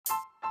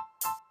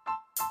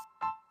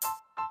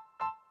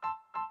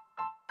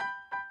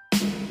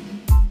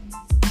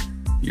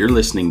You're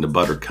listening to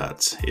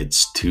Buttercuts.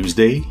 It's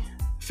Tuesday,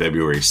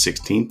 February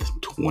 16th,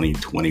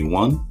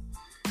 2021.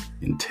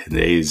 In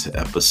today's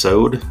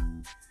episode,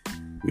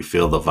 we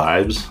feel the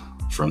vibes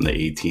from the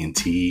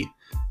AT&T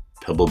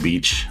Pebble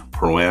Beach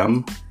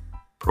Pro-Am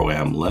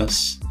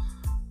less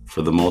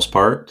for the most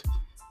part.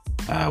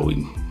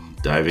 We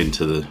dive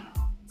into the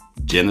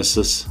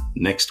Genesis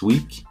next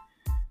week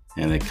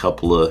and a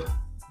couple of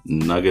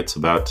nuggets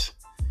about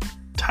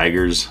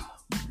Tiger's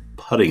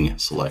putting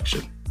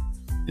selection.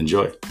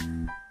 Enjoy.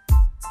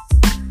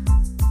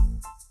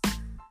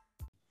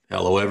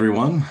 Hello,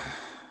 everyone.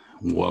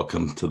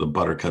 Welcome to the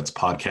Buttercuts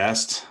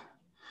podcast.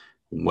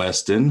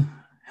 Weston,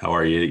 how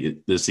are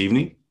you this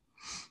evening?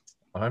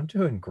 I'm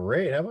doing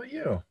great. How about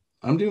you?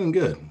 I'm doing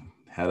good.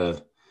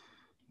 Had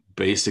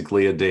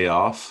basically a day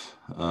off.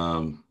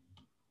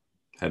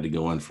 Had to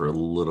go in for a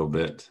little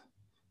bit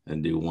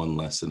and do one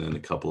lesson and a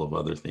couple of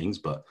other things.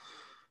 But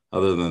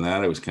other than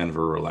that, it was kind of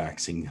a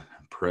relaxing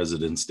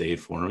President's Day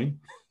for me.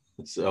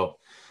 So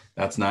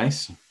that's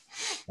nice.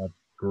 That's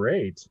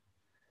great.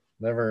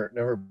 Never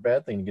a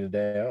bad thing to get a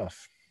day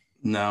off.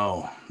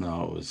 No,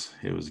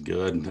 it was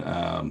good.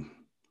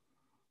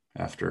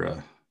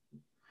 After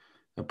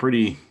a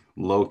pretty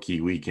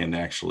low-key weekend,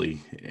 actually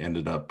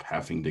ended up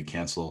having to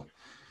cancel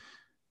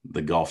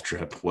the golf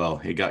trip. Well,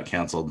 it got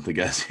canceled. The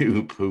guys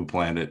who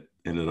planned it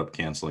ended up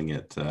canceling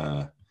it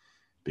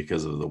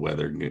because of the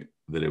weather,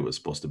 that it was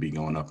supposed to be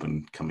going up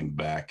and coming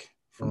back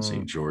from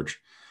St. George.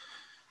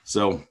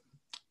 So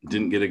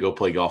didn't get to go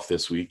play golf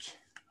this week,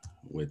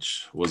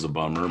 which was a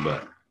bummer,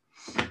 but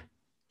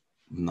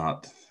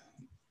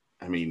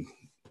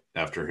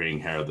after hearing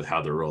how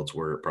the roads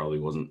were, it probably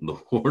wasn't the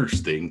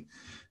worst thing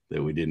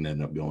that we didn't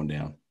end up going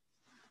down.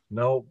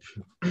 Nope.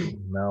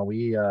 No,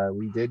 we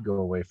did go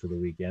away for the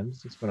weekend.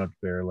 Just went up to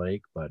Bear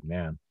Lake, but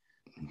man,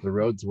 the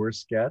roads were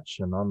sketch.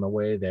 And on the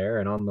way there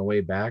and on the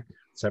way back,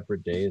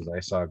 separate days,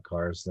 I saw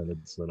cars that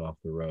had slid off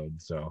the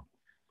road. So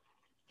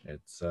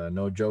it's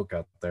no joke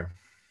out there.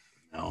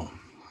 No.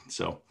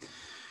 So,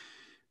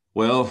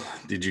 well,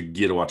 did you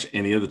get to watch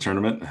any of the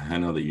tournament? I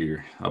know that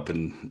you're up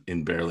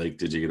in Bear Lake.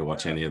 Did you get to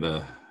watch any of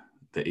the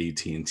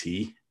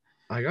AT&T?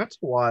 I got to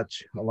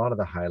watch a lot of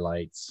the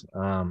highlights.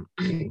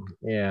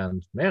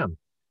 And man,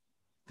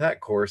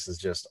 that course is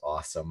just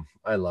awesome.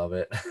 I love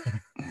it.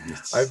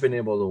 I've been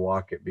able to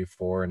walk it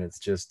before, and it's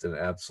just an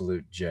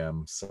absolute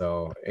gem.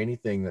 So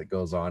anything that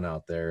goes on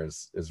out there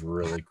is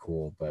really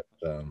cool. But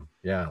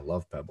yeah, I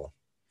love Pebble.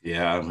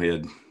 Yeah, we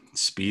had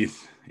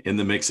Spieth in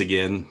the mix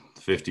again,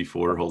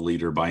 54-hole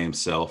leader by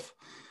himself,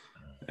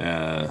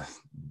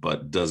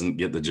 but doesn't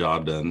get the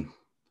job done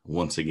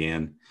once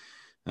again.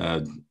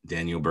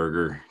 Daniel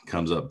Berger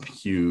comes up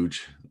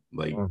huge,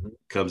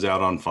 comes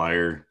out on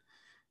fire,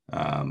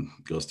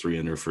 goes 3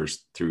 under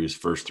through his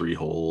first 3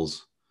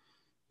 holes,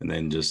 and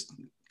then just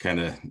kind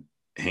of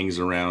hangs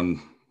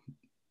around,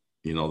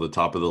 the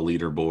top of the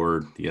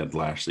leaderboard. He had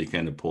Lashley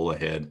kind of pull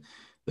ahead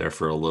there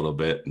for a little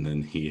bit, and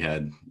then he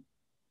had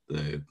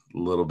a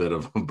little bit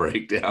of a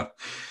breakdown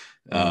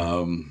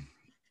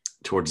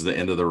towards the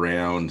end of the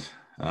round.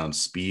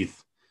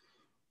 Spieth,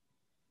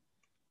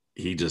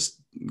 he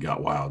just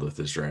got wild with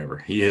his driver.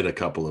 He hit a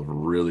couple of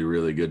really,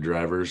 really good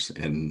drivers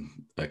and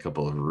a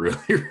couple of really,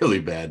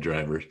 really bad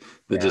drivers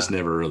that just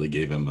never really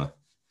gave him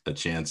a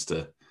chance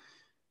to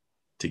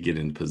get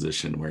in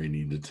position where he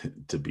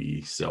needed to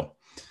be. So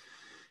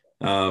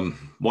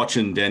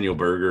watching Daniel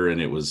Berger,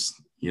 and it was,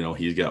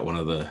 he's got one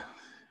of the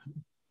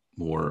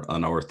more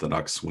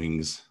unorthodox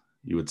swings,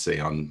 you would say,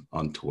 on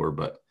tour,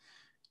 but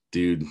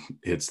dude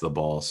hits the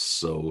ball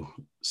so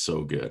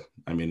good.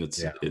 I mean,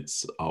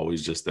 it's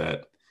always just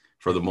that,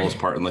 for the most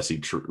part, unless he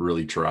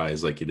really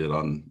tries like he did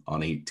on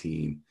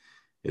 18.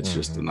 It's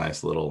just a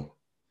nice little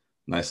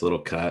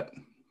cut,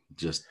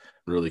 just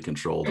really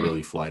controlled,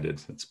 really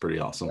flighted. It's pretty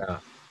awesome. Yeah.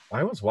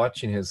 I was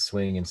watching his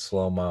swing in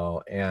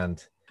slow-mo,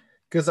 and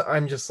because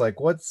I'm just like,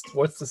 what's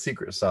the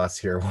secret sauce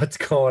here? What's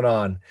going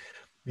on?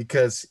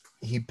 Because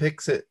he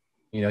picks it,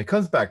 he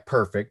comes back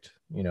perfect,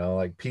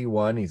 like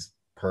P1, he's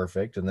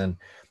perfect. And then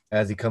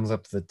as he comes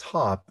up to the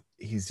top,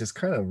 he's just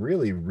kind of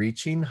really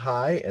reaching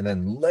high and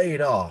then laid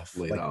off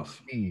like a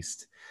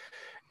beast.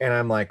 And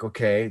I'm like,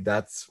 okay,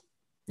 that's,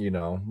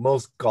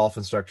 most golf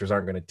instructors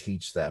aren't going to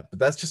teach that, but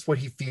that's just what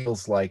he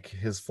feels like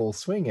his full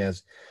swing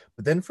is.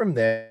 But then from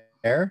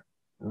there,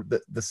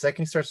 the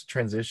second he starts to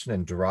transition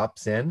and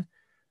drops in,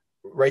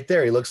 right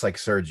there, he looks like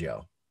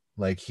Sergio.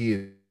 Like,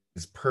 he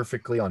is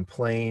perfectly on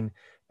plane.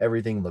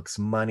 Everything looks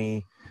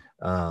money.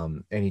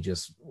 And he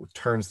just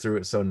turns through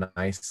it so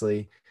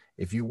nicely.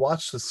 If you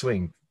watch the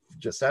swing,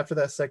 just after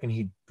that second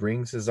he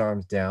brings his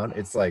arms down,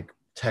 it's like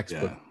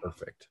textbook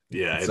perfect.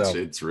 Yeah,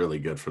 it's really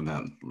good from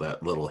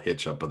that little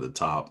hitch up at the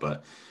top.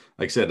 But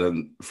like I said,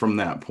 from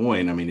that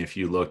point, I mean, if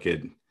you look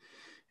at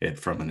it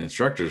from an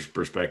instructor's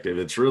perspective,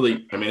 it's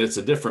really, it's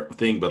a different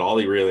thing, but all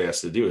he really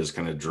has to do is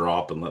kind of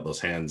drop and let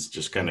those hands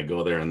just kind of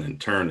go there and then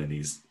turn, and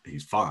he's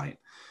fine.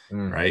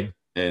 Right.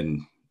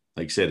 And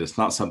like I said, it's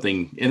not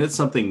something, and it's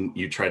something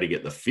you try to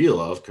get the feel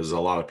of, because a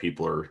lot of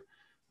people are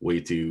way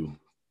too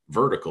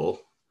vertical.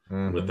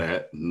 with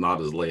that,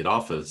 not as laid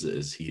off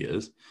as he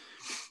is.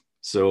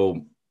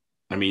 So,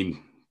 I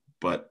mean,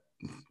 but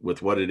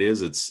with what it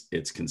is,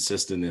 it's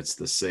consistent. It's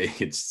the same.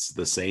 It's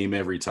the same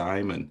every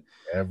time. And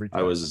every time.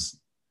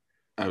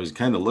 I was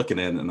kind of looking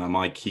at it, and I'm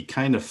like, he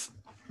kind of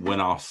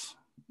went off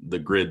the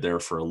grid there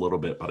for a little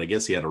bit, but I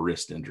guess he had a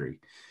wrist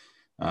injury.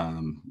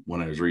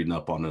 When I was reading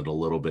up on it a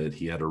little bit,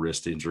 he had a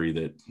wrist injury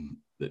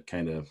that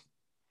kind of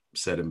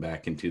set him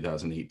back in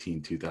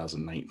 2018,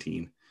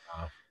 2019.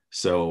 Wow.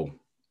 So,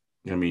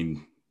 I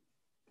mean,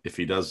 if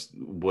he does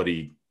what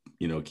he,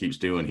 keeps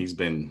doing, he's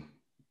been,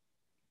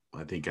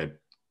 I think I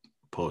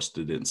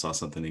posted it and saw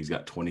something. He's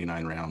got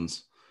 29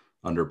 rounds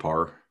under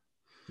par.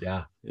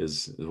 Yeah.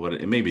 Is what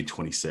it may be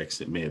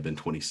 26. It may have been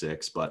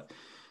 26, but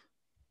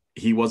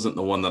he wasn't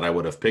the one that I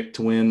would have picked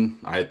to win.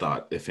 I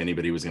thought if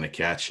anybody was going to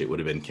catch, it would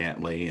have been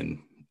Cantlay,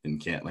 and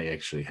Cantlay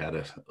actually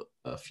had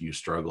a few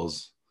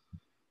struggles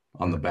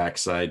on the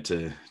backside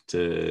to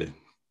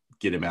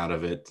get him out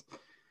of it.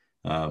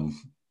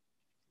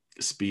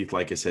 Spieth,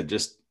 like I said,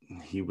 just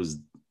he was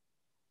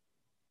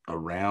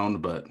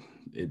around, but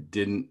it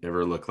didn't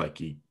ever look like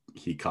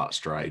he caught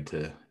stride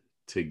to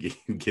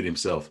get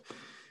himself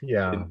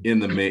in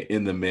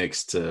the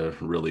mix to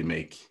really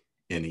make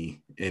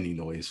any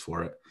noise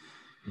for it.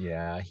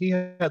 Yeah, he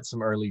had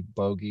some early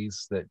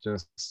bogeys that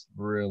just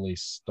really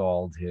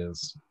stalled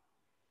his,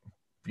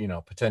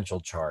 potential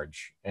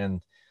charge.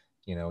 And,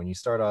 when you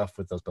start off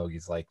with those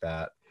bogeys like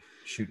that,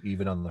 shoot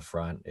even on the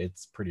front,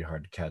 it's pretty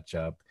hard to catch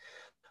up.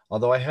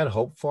 Although I had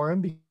hope for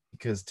him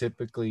because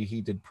typically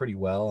he did pretty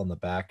well on the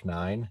back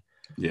nine.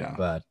 Yeah.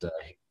 But,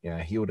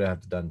 he would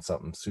have done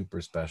something super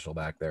special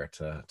back there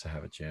to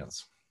have a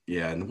chance.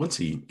 Yeah, and once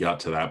he got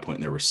to that point,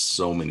 there were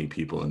so many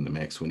people in the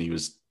mix. When he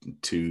was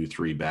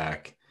 2-3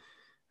 back,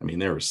 I mean,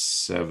 there were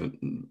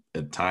 7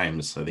 at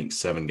times, I think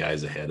 7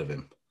 guys ahead of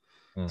him.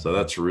 So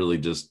that's really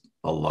just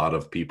a lot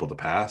of people to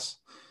pass.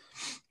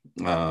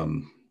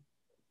 And,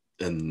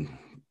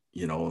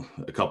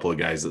 a couple of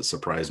guys that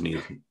surprised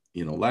me,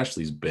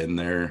 Lashley's been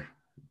there,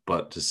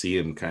 but to see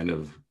him kind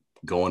of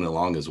going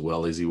along as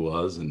well as he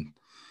was. And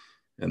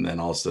then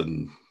all of a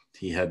sudden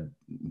he had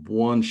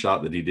one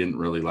shot that he didn't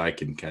really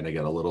like and kind of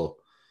got a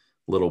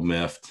little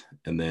miffed.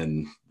 And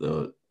then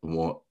the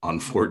one on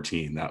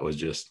 14, that was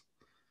just,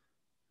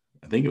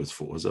 I think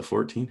was it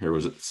 14 or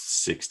was it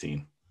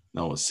 16?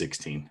 No, it was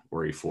 16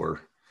 where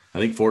I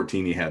think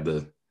 14, he had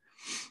the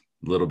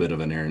little bit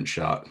of an errant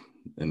shot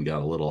and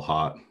got a little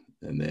hot.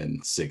 And then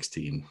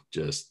 16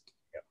 just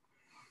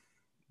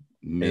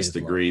missed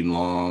the green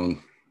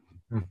long,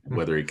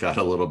 whether he caught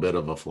a little bit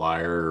of a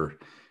flyer or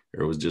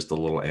it was just a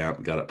little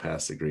amp, got it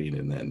past the green.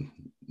 And then,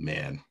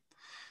 man,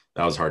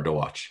 that was hard to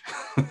watch.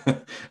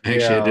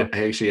 I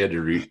actually had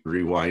to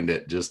rewind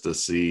it just to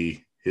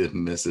see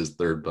him miss his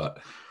third putt.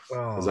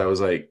 Because I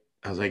was like,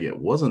 it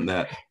wasn't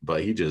that,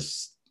 but he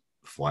just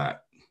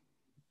flat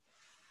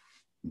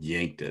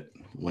yanked it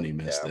when he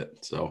missed it.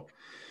 So,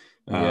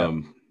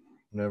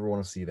 never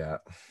want to see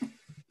that.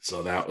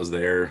 So that was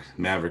there.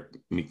 Maverick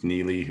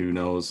McNeely, who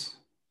knows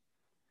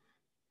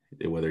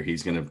whether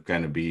he's going to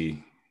kind of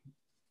be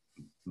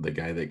the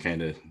guy that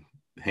kind of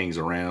hangs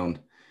around.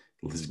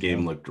 His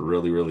game looked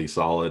really, really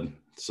solid.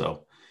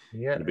 So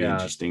it'd be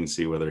interesting to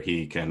see whether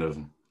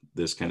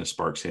this kind of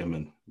sparks him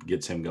and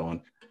gets him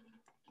going.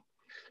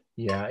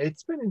 Yeah,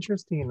 it's been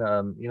interesting.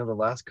 The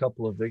last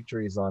couple of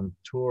victories on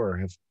tour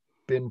have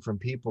been from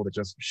people that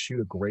just shoot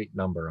a great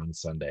number on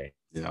Sunday.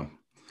 Yeah.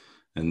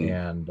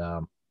 And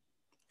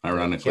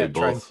ironically,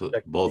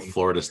 both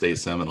Florida State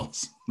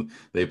Seminoles.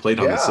 They played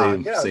on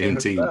the same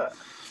team.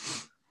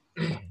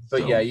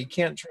 But you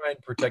can't try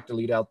and protect a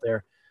lead out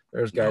there.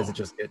 There's guys that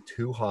just get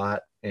too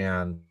hot,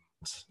 and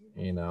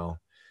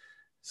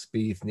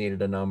Spieth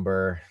needed a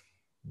number,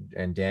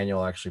 and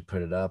Daniel actually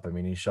put it up. I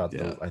mean, he shot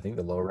I think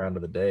the low round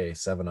of the day,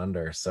 7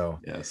 under. So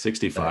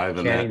 65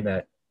 and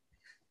that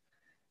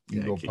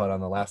eagle putt on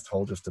the last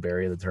hole just to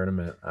bury the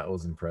tournament. That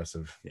was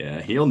impressive.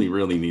 Yeah, he only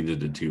really needed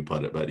to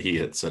 2-putt it, but he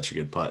hit such a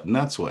good putt. And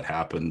that's what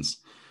happens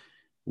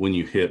when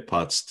you hit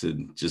putts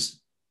to just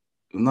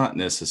not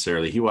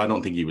necessarily I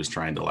don't think he was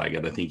trying to lag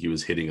it. I think he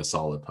was hitting a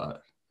solid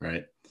putt,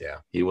 right? Yeah.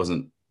 He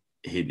wasn't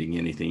hitting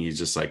anything. He's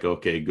just like,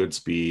 okay, good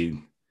speed.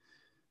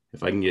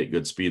 If I can get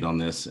good speed on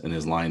this, and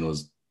his line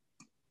was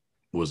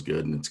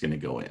good and it's going to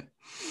go in.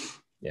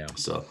 Yeah.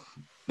 So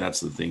that's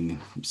the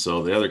thing.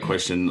 So the other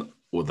question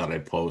that I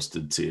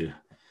posted to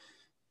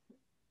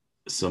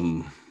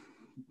some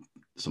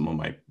of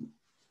my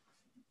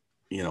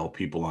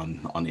people on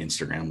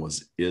Instagram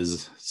was,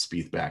 is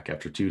Spieth back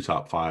after 2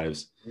 top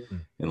 5s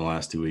in the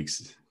last 2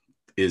 weeks?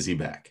 Is he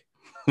back?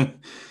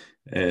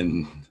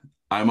 And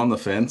I'm on the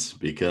fence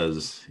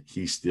because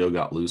he still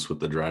got loose with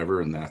the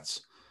driver, and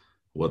that's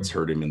what's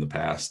hurt him in the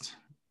past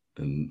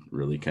and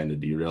really kind of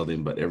derailed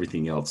him, but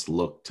everything else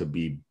looked to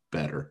be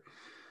better.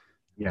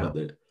 Yeah.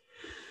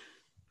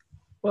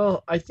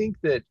 Well, I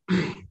think that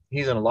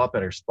he's in a lot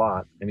better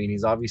spot. I mean,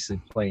 he's obviously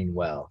playing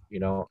well. You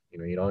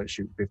don't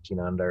shoot 15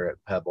 under at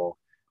Pebble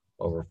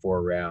over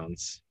 4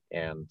 rounds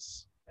and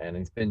and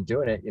he's been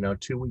doing it,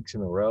 2 weeks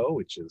in a row,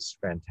 which is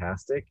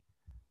fantastic.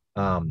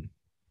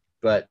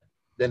 But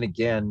then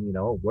again,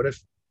 what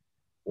if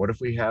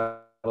we have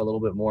a little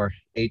bit more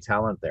A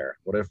talent there?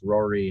 What if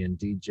Rory and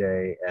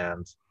DJ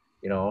and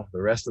the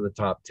rest of the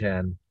top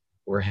 10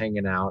 were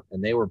hanging out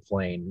and they were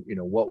playing?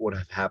 What would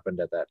have happened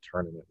at that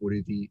tournament?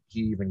 Would he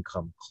even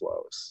come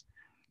close?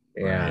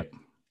 And Right.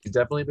 he's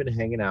definitely been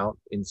hanging out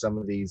in some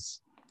of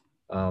these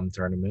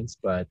tournaments,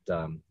 but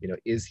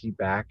is he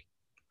back?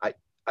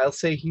 I'll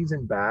say he's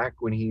in back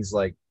when he's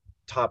like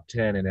top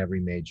 10 in every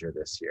major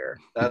this year.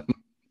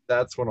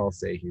 That's when I'll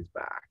say he's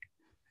back.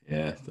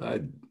 Yeah,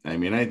 I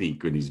mean, I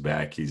think when he's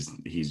back,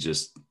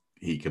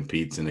 he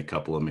competes in a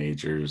couple of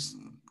majors,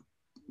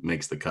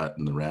 makes the cut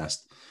in the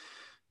rest.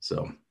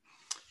 So,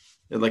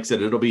 and like I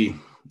said, it'll be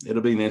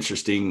an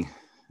interesting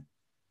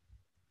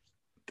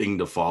thing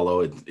to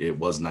follow. It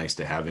was nice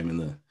to have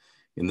him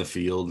in the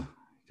field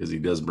because he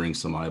does bring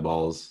some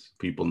eyeballs.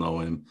 People know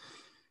him,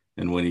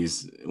 and when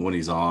he's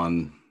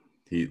on,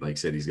 he, like I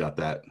said, he's got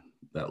that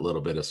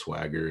little bit of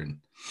swagger and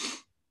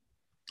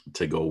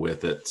to go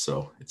with it.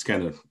 So it's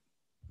kind of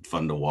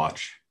fun to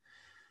watch.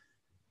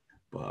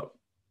 But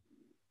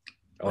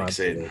like I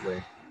said,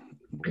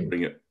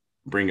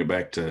 bring it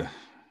back to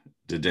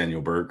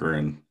Daniel Berger,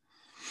 and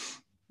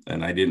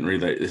I didn't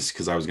realize this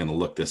because I was going to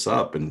look this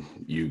up, and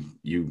you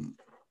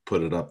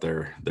put it up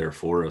there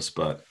for us.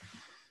 But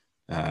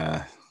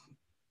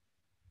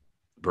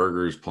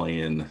Berger's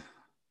playing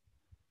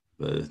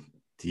the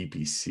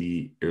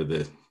TPC, or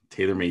the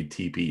TaylorMade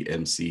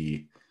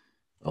TPMC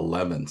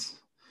 11s.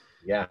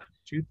 Yeah,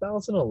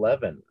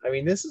 2011. I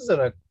mean, this is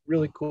a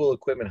really cool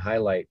equipment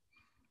highlight.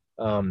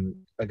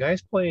 A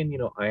guy's playing,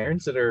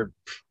 irons that are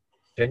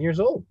 10 years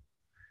old.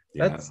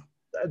 Yeah.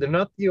 They're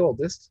not the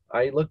oldest.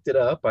 I looked it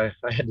up. I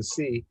had to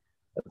see.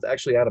 That's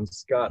actually Adam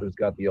Scott who's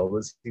got the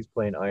oldest. He's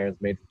playing irons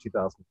made from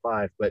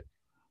 2005. But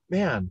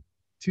man,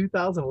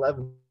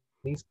 2011,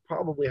 these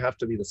probably have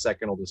to be the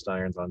second oldest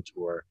irons on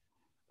tour.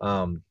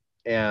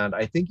 And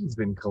I think he's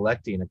been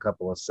collecting a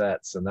couple of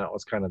sets, and that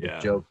was kind of the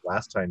joke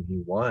last time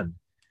he won.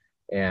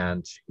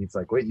 And he's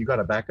like, wait, you got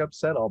a backup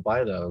set? I'll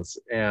buy those.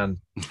 And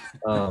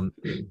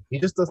he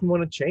just doesn't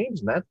want to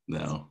change. And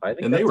I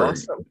think that's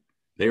awesome.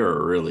 They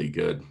were a really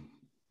good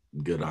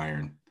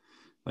iron.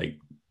 Like,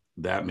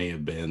 that may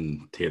have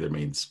been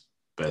TaylorMade's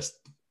best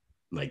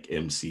like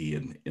MC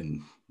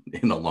in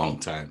a long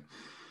time.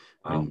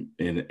 Wow.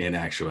 In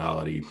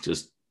actuality,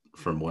 just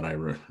from what I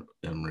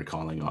am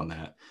recalling on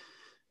that.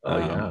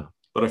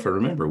 But if I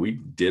remember, we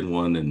did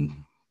one,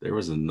 and there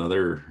was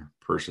another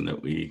player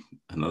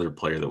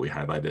that we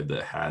highlighted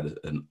that had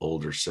an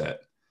older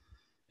set.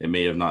 It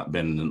may have not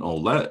been an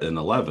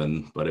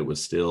 11, but it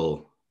was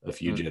still a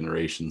few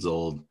generations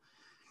old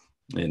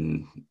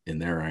in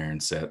their iron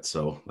set.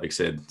 So like I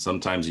said,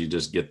 sometimes you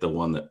just get the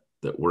one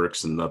that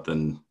works, and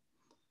nothing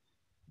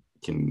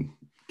can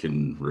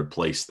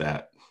replace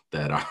that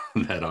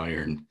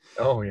iron.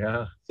 Oh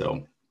yeah.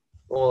 So,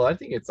 well, I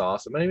think it's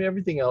awesome. I mean,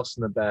 everything else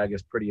in the bag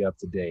is pretty up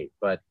to date,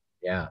 but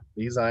yeah,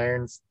 these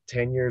irons,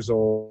 10 years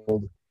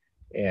old,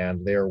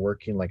 and they're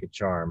working like a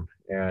charm.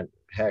 And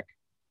heck,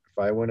 if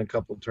I win a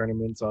couple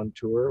tournaments on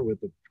tour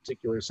with a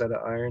particular set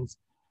of irons,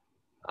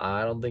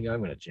 I don't think I'm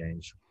going to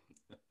change.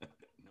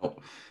 No,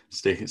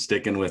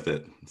 sticking with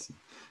it.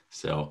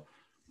 So,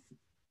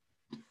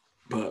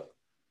 but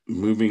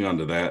moving on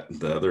to that,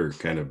 the other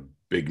kind of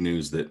big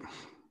news that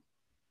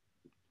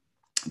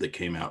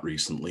came out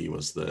recently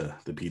was the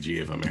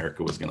PGA of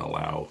America was going to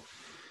allow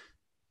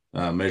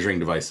measuring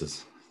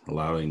devices,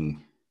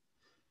 allowing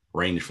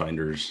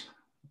rangefinders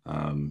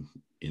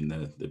in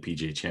the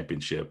PGA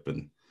Championship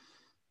and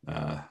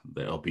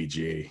the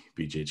LPGA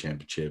PGA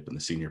Championship and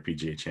the Senior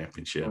PGA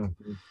Championship.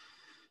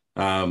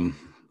 Mm-hmm.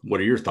 What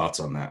are your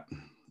thoughts on that?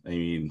 I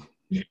mean,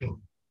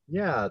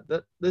 yeah,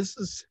 this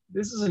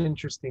is an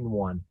interesting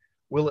one.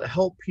 Will it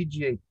help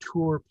PGA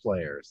Tour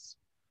players?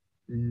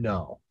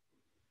 No,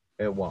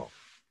 it won't.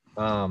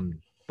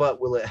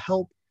 But will it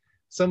help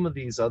some of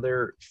these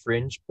other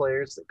fringe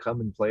players that come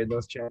and play in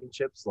those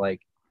championships, like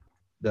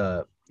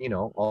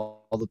all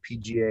the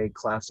PGA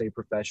Class A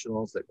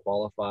professionals that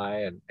qualify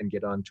and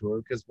get on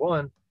tour? Because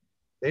one,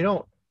 they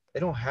don't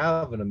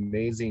have an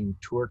amazing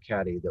tour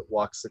caddy that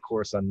walks the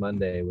course on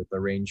Monday with a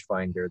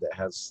rangefinder that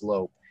has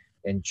slope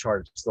and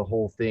charts the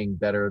whole thing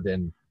better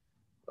than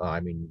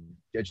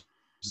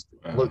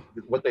look,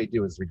 what they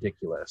do is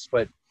ridiculous.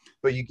 But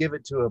you give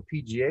it to a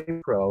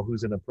PGA pro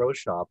who's in a pro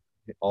shop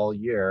all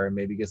year and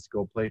maybe gets to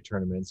go play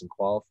tournaments and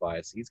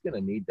qualify. So he's going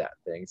to need that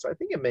thing. So I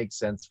think it makes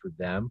sense for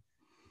them.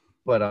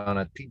 But on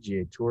a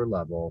PGA Tour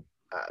level,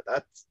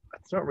 that's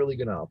not really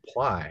going to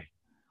apply.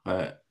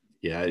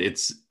 Yeah,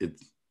 it's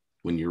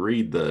when you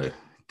read the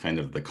kind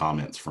of the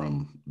comments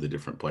from the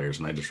different players,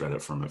 and I just read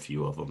it from a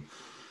few of them.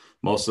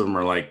 Most of them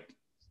are like,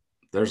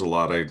 there's a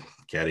lot of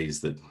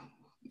caddies that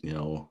they're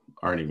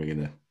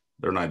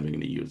not even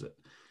gonna use it.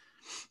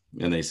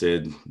 And they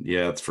said,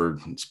 yeah, it's for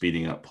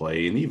speeding up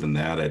play, and even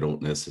that, I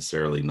don't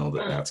necessarily know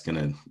that that's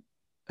gonna.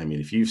 I mean,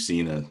 if you've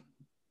seen a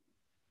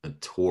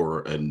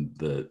tour and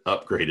the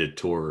upgraded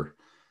tour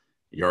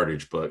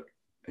yardage book,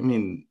 I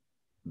mean,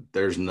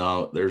 there's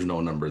no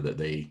number that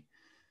they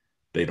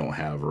don't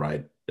have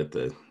right at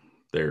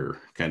their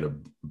kind of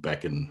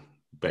beck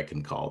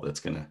and call that's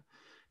going to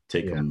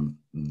take them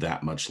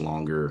that much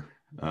longer.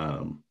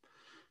 The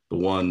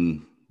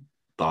one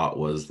thought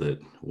was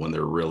that when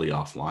they're really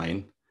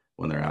offline,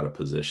 when they're out of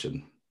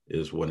position,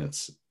 is when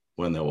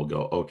they will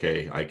go,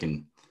 okay, I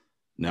can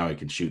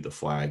shoot the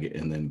flag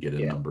and then get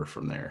a number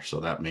from there. So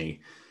that may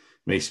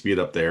speed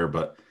up there,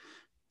 but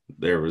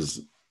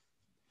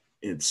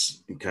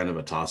it's kind of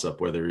a toss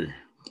up whether,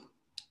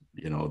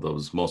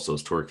 most of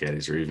those tour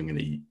caddies are even going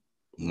to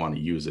want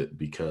to use it,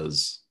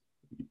 because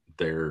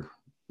they're,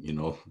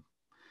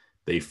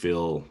 they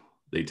feel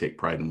they take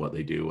pride in what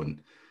they do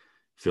and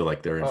feel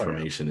like their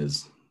information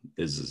is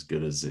as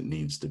good as it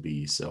needs to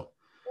be. So,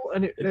 well,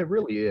 and it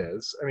really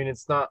is. I mean,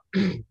 it's not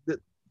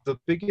the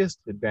biggest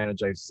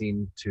advantage I've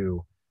seen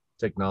to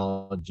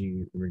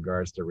technology in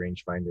regards to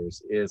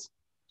rangefinders is,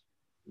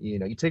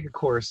 you take a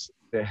course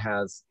that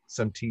has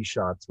some tee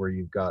shots where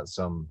you've got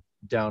some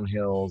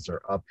downhills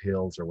or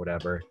uphills or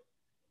whatever.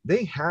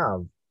 They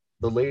have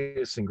the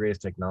latest and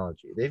greatest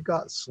technology. They've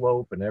got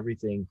slope and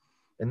everything,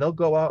 and they'll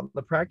go out in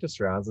the practice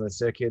rounds and they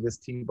say, okay, this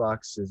tee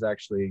box is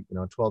actually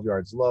 12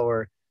 yards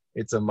lower.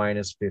 It's a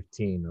minus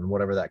 15 on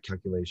whatever that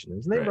calculation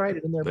is, and they write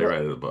it in their book. They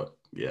write it in the book.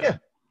 Yeah.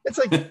 It's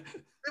like,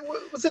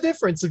 what's the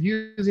difference of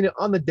using it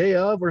on the day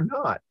of or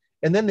not?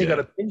 And then they got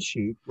a pin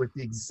sheet with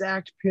the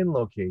exact pin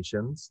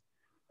locations,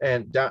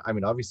 and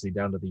obviously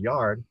down to the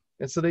yard.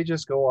 And so they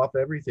just go off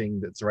everything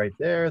that's right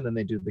there, and then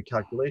they do the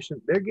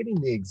calculation. They're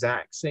getting the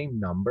exact same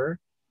number.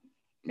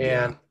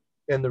 And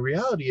the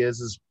reality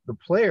is the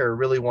player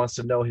really wants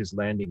to know his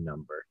landing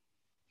number.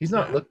 He's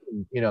not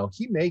looking,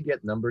 he may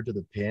get numbered to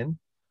the pin,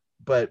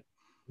 but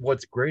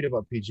what's great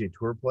about PGA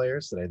Tour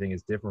players that I think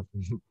is different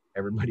from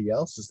everybody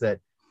else is that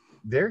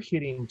they're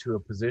hitting to a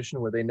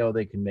position where they know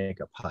they can make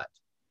a putt.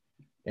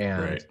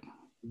 And,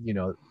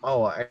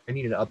 I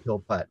need an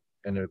uphill putt.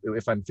 And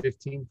if I'm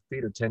 15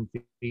 feet or 10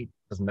 feet,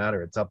 doesn't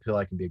matter. It's uphill.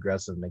 I can be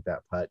aggressive and make that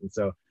putt. And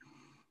so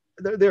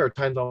there are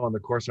times I'm on the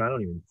course and I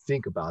don't even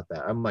think about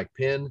that. I'm like,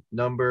 pin,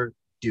 number,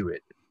 do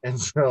it. And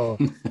so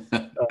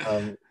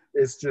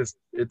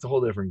it's a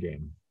whole different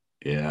game.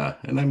 Yeah.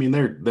 And I mean,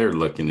 they're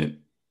looking at,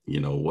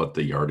 what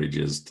the yardage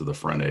is to the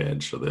front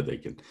edge so that they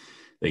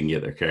can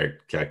get their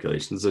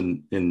calculations.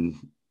 And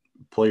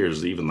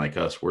players, even like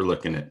us, we're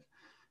looking at,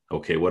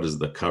 okay, what is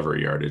the cover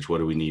yardage? What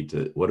do we need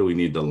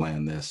to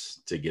land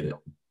this to get it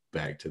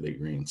back to the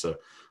green? So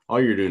all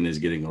you're doing is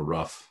getting a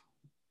rough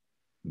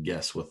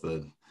guess with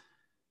the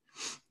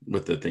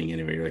thing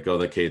anyway. You're like,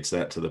 oh, okay, it's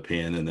that to the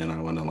pin, and then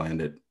I want to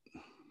land it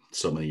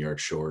so many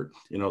yards short,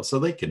 so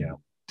they can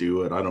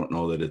do it. I don't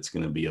know that it's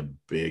going to be a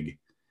big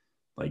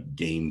like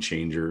game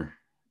changer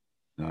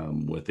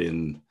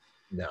within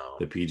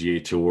the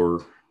PGA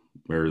Tour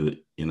or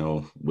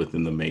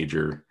within the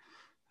major.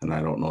 And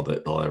I don't know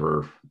that they'll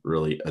ever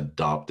really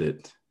adopt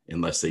it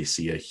unless they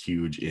see a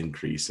huge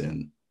increase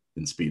in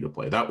speed of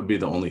play. That would be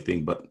the only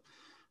thing, but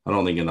I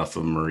don't think enough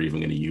of them are even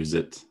going to use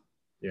it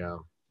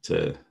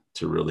to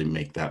really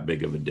make that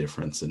big of a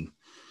difference. And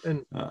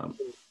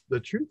the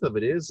truth of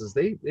it is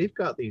they've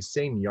got these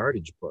same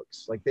yardage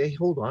books. Like, they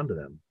hold on to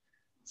them.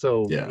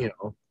 So,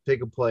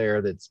 take a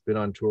player that's been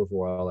on tour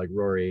for a while, like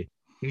Rory.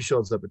 He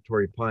shows up at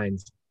Torrey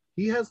Pines.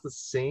 He has the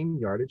same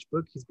yardage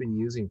book he's been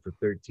using for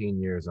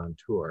 13 years on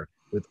tour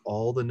with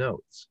all the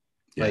notes.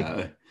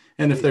 And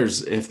if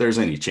there's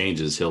any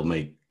changes, he'll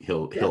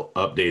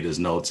update his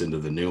notes into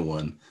the new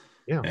one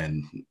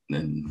and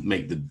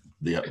make the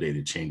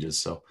updated changes.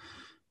 So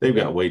they've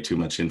got way too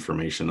much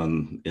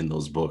information in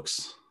those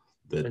books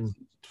to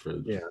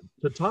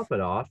top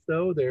it off,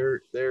 though,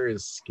 there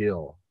is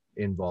skill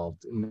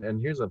involved. And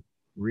here's a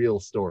real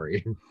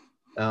story.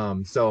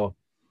 So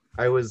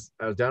I was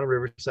down at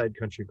Riverside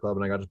Country Club,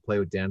 and I got to play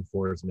with Dan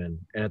Forsman.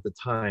 And at the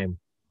time,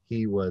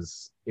 he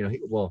was,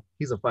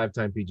 he's a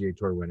 5-time PGA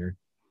Tour winner,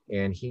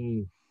 and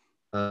he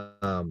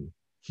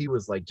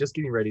was like just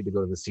getting ready to go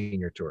to the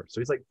senior tour.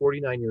 So he's like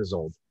 49 years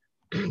old.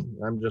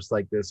 I'm just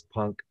like this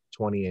punk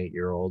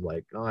 28-year-old,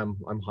 like, oh,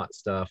 I'm hot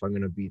stuff. I'm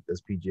gonna beat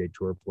this PGA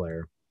Tour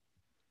player.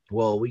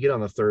 Well, we get on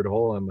the third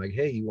hole. I'm like,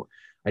 hey,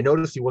 I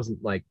noticed he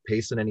wasn't like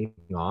pacing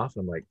anything off.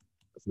 I'm like,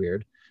 that's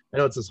weird. I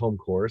know it's his home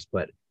course,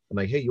 but I'm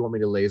like, hey, you want me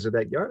to laser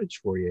that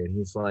yardage for you? And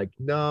he's like,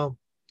 no,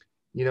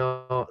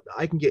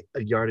 I can get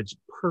a yardage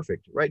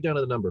perfect, right down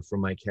to the number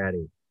from my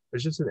caddy.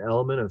 There's just an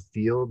element of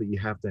feel that you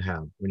have to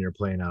have when you're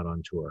playing out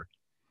on tour.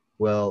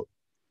 Well,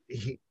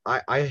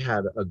 I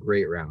had a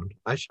great round.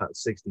 I shot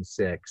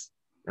 66,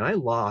 and I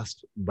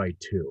lost by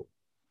 2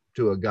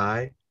 to a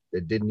guy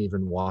that didn't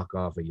even walk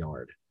off a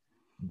yard.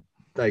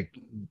 Like,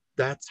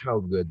 that's how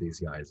good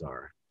these guys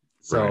are.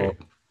 So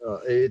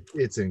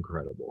it's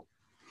incredible.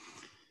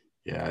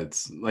 Yeah,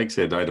 it's like I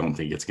said, I don't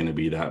think it's going to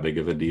be that big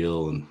of a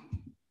deal,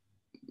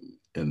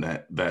 and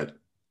that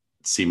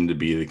seemed to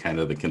be the kind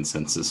of the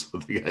consensus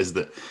with the guys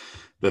that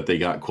they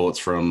got quotes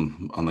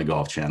from on the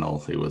Golf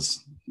Channel. It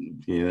was,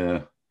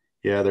 they're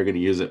going to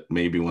use it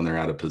maybe when they're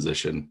out of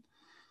position,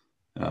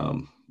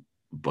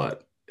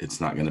 but it's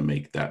not going to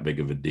make that big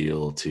of a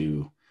deal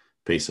to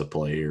pace of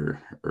play or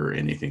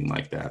anything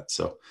like that.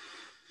 So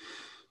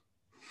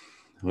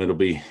it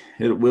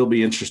will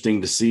be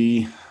interesting to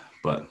see,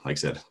 but like I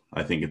said,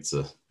 I think it's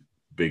a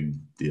big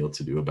deal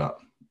to do about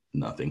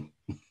nothing.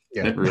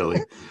 Yeah.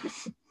 Really.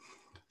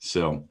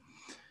 So,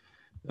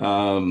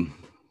 an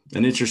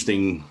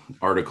interesting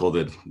article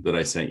that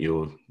I sent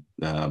you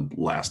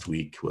last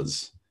week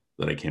was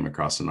that I came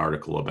across an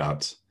article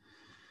about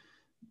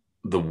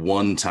the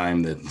one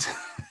time that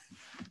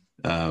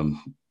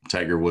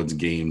Tiger Woods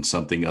gamed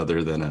something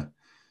other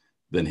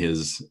than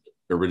his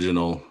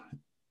original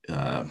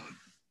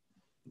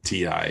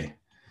TI,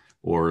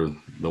 or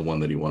the one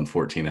that he won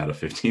 14 out of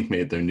 15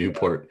 made their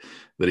Newport,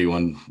 that he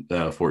won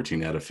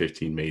 14 out of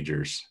 15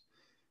 majors.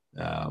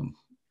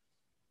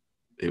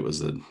 It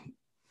was an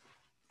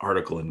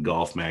article in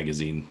Golf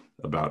Magazine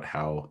about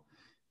how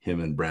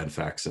him and Brad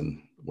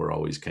Faxon were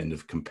always kind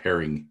of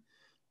comparing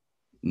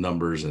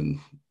numbers and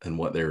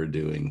what they were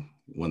doing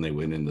when they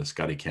went into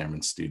Scotty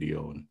Cameron's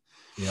studio.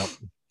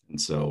 And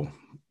so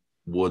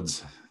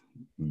Woods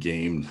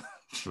gamed,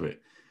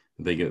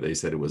 they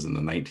said it was in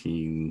the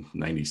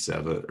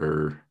 1997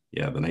 the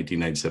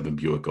 1997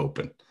 Buick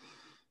Open,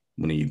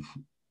 when he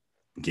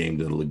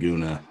gamed a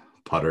Laguna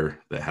putter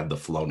that had the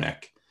flow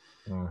neck,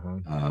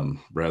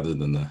 rather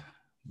than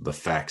the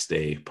Fax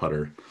Day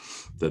putter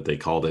that they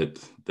called it,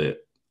 that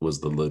was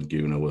the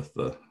Laguna with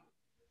the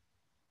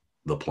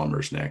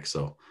plumber's neck.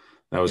 So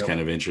that was kind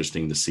of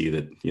interesting to see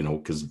that,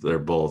 because they're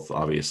both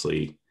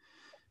obviously,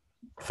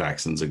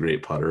 Faxon's a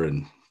great putter,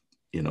 and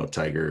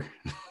Tiger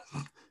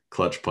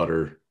clutch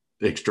putter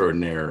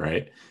extraordinaire,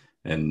 right?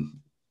 And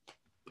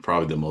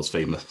probably the most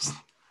famous,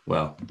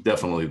 well,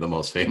 definitely the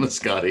most famous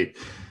Scotty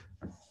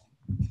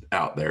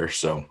out there.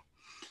 So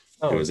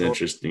it was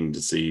interesting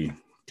to see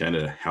kind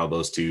of how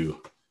those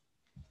two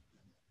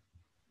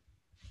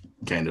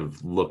kind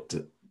of looked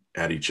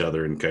at each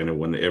other, and kind of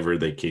whenever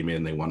they came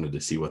in, they wanted to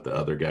see what the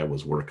other guy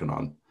was working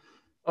on.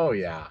 Oh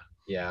yeah,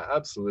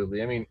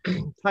 absolutely. I mean,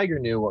 Tiger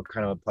knew what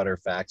kind of a putter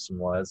Faxon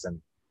was,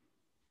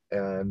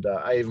 and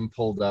I even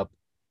pulled up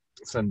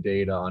some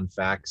data on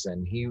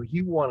Faxon.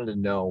 He wanted to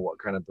know what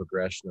kind of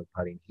progression of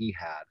putting he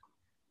had,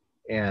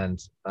 and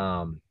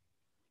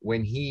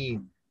when he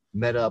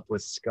met up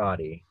with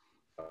Scotty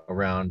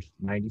around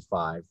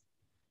 95,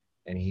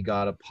 and he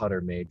got a putter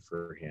made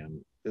for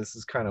him, this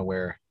is kind of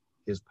where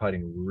his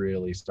putting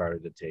really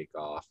started to take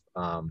off.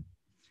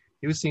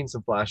 He was seeing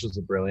some flashes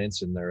of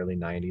brilliance in the early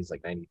 90s,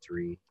 like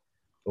 93.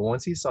 But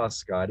once he saw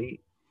Scotty,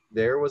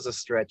 there was a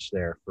stretch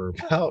there for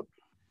about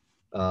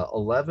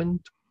 11,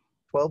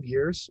 12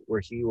 years where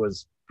he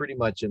was pretty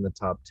much in the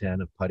top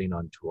 10 of putting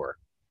on tour.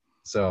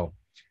 So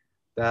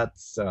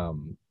that's,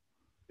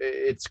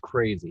 it's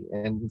crazy.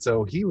 And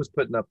so he was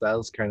putting up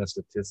those kind of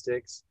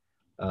statistics,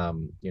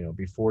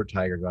 before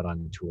Tiger got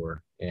on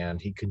tour.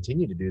 And he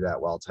continued to do that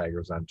while Tiger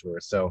was on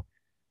tour. So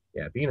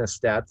yeah, being a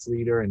stats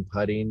leader in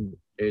putting,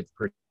 it's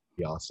pretty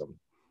awesome.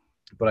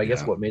 But I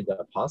guess what made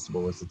that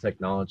possible was the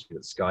technology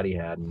that Scotty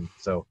had. And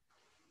so,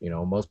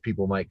 most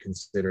people might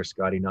consider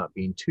Scotty not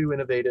being too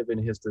innovative in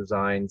his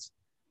designs,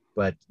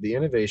 but the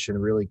innovation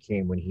really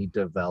came when he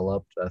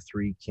developed a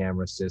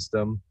 3-camera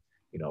system,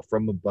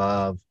 from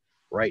above,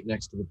 right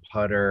next to the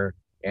putter,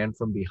 and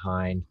from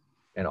behind,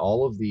 and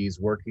all of these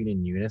working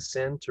in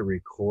unison to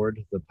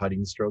record the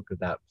putting stroke of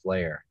that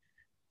player.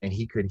 And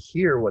he could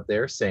hear what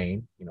they're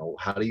saying,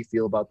 how do you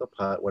feel about the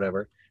putt,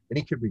 whatever. Then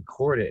he could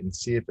record it and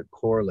see if it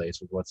correlates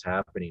with what's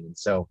happening. And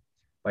so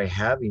by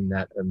having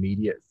that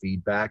immediate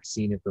feedback,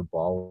 seeing if the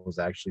ball was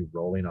actually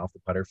rolling off the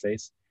putter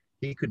face,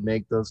 he could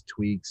make those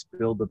tweaks,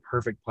 build the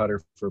perfect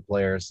putter for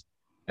players.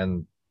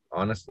 And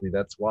honestly,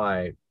 that's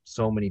why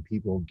so many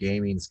people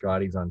gaming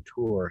Scotties on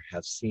tour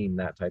have seen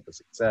that type of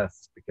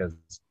success, because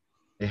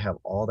they have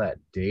all that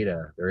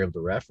data they're able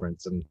to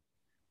reference. And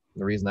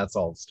the reason that's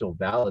all still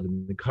valid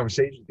in the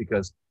conversation is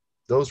because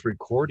those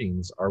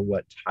recordings are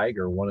what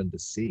Tiger wanted to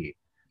see.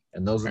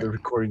 And those are the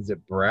recordings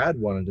that Brad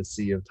wanted to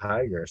see of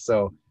Tiger.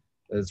 So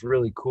it's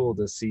really cool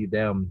to see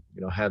them,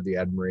 have the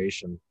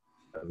admiration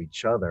of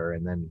each other,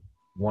 and then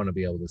want to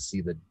be able to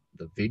see the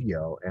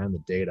video and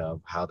the data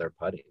of how they're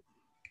putting.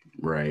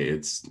 Right.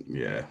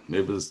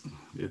 It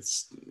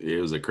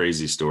was a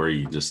crazy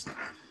story. Just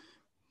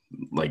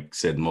like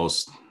said,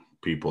 most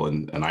people,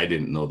 and I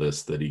didn't know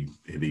this, that he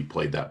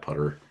played that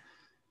putter,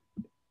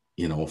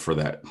 for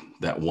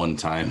that one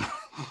time,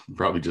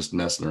 probably just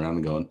messing around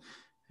and going,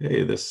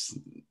 hey, this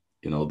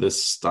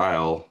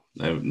style,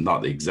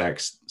 not the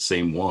exact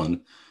same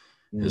one,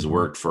 has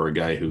worked for a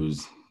guy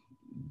who's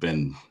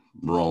been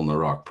rolling the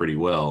rock pretty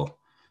well.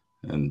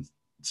 And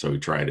so he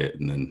tried it,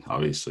 and then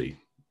obviously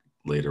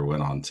later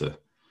went on to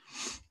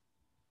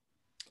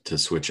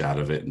switch out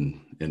of it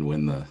and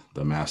win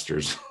the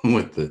Masters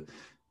with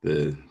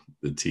the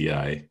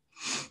TI,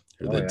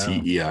 or the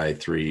TEI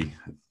 3,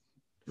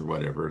 or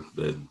whatever,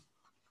 the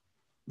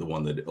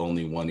one that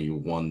only one he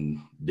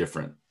won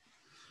different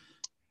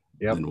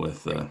than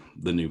with the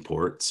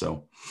Newport.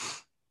 So,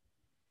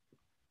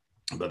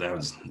 but that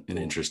was an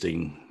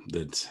interesting,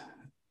 that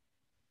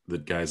the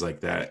guys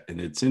like that.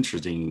 And it's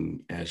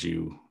interesting as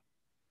you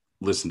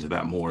listen to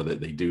that more that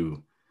they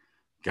do.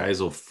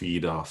 Guys will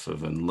feed off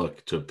of and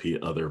look to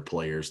other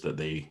players that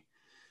they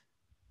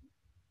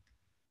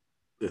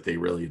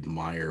really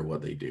admire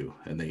what they do,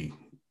 and they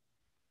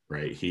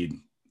right he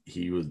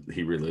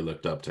really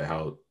looked up to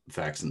how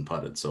Faxon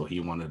putted, so he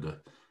wanted to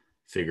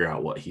figure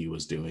out what he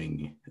was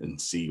doing and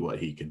see what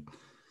he could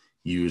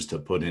use to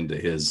put into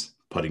his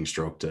putting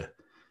stroke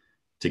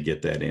to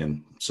get that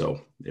in.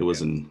 So it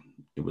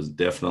was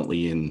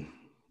definitely an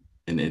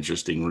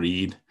interesting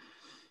read.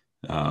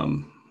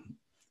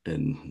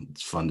 And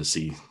it's fun to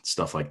see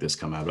stuff like this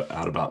come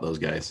out about those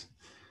guys.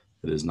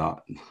 It is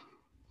not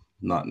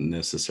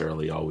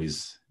necessarily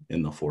always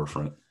in the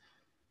forefront.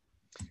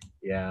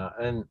 Yeah,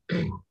 and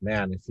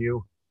man, if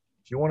you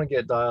want to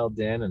get dialed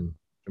in and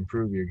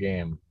improve your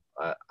game,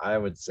 I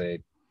would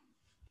say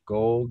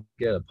go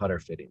get a putter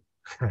fitting.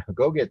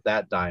 Go get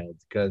that dialed,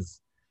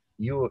 because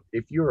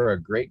if you're a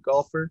great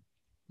golfer,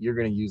 you're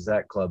going to use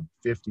that club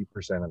 50%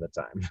 of the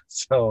time.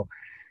 So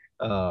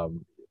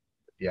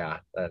yeah,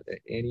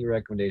 any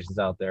recommendations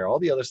out there? All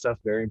the other stuff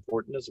very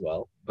important as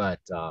well,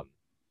 but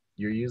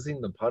you're using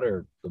the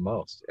putter the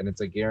most, and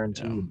it's a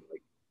guaranteed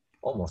like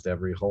almost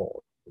every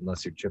hole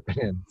unless you're chipping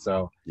in.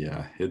 So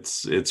yeah,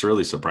 it's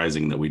really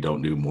surprising that we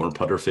don't do more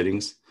putter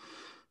fittings.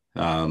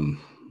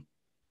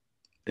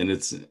 And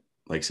it's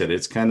like I said,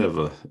 it's kind of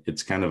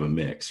a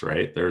mix,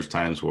 right? There's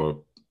times where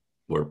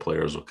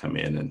players will come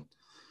in and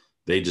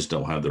they just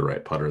don't have the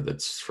right putter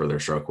that's for their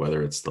stroke,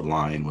 whether it's the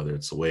line, whether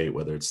it's the weight,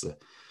 whether it's the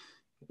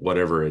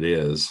whatever it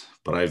is.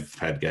 But I've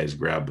had guys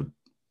grab,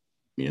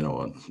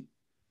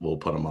 we'll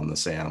put them on the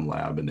SAM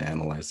lab and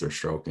analyze their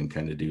stroke and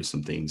kind of do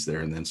some things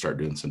there, and then start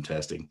doing some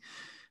testing.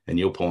 And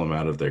you'll pull them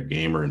out of their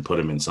gamer and put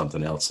them in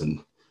something else,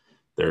 and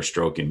their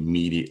stroke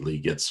immediately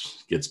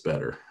gets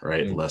better,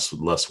 right?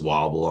 Mm-hmm. Less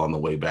wobble on the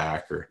way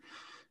back,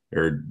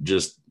 or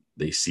just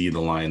they see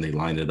the line, they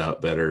line it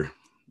up better.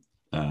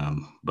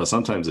 But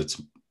sometimes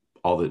it's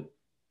all that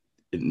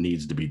it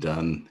needs to be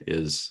done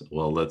is,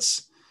 well,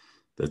 let's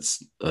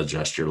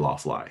adjust your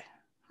loft lie,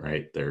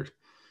 right? Their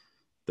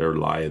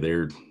lie,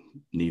 they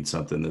need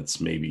something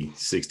that's maybe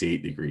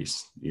 68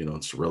 degrees.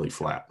 It's really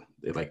flat.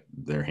 They like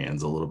their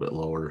hands a little bit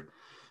lower,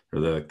 or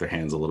they like their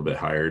hands a little bit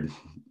higher,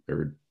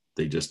 or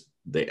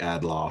they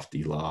add loft,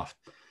 de-loft.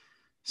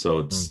 So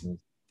it's,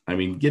 I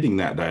mean, getting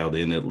that dialed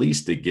in, at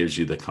least it gives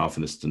you the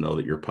confidence to know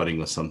that you're putting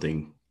with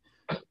something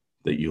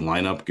that you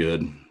line up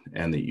good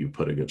and that you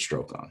put a good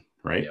stroke on,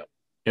 right? Yep.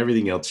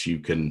 Everything else you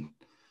can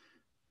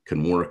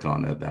work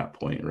on at that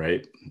point,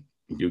 right?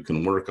 You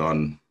can work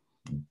on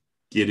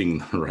getting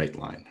the right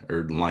line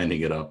or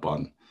lining it up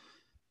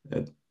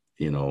at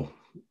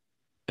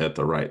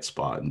the right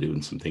spot and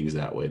doing some things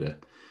that way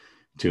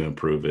to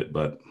improve it.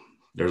 But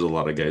there's a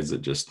lot of guys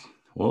that just,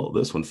 well,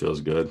 this one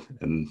feels good.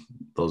 And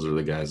those are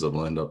the guys that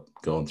will end up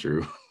going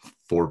through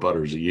 4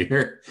 putters a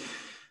year.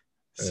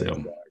 So,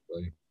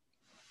 exactly.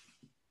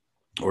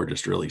 Or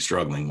just really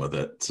struggling with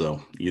it.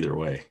 So either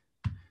way.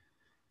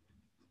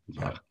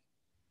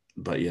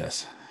 But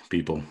yes,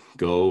 people,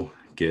 go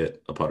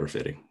get a putter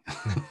fitting.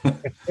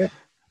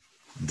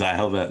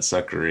 Dial that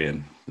sucker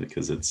in,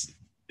 because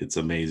it's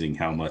amazing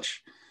how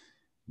much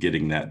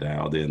getting that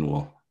dialed in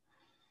will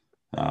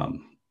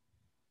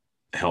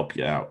help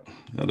you out.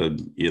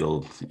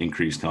 It'll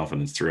increase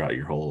confidence throughout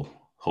your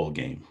whole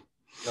game.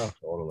 Oh,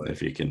 totally.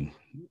 If you can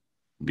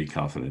be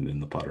confident in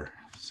the putter.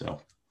 So,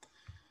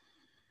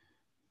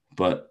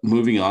 but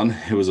moving on,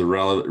 it was a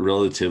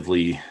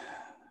relatively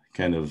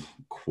kind of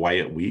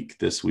quiet week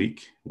this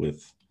week,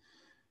 with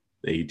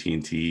the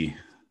AT&T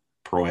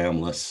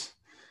Pro-Am list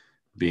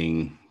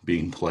being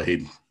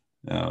played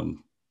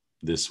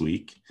this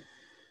week.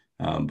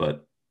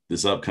 But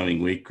this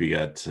upcoming week, we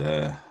got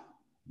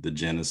the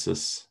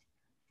Genesis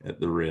at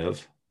the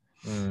Riv.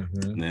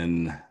 Mm-hmm. And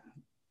then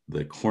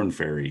the Korn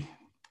Ferry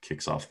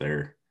kicks off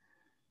their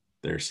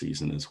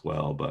season as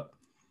well. But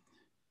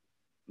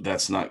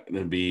it's not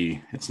even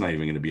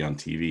going to be on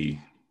TV,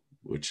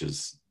 which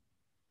is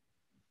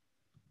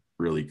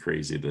really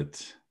crazy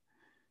that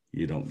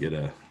you don't get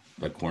a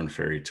Korn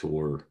Ferry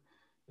Tour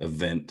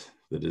event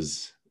that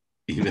is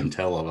even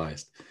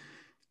televised.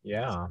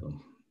 Yeah.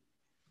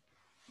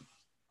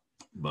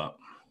 But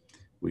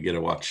we get to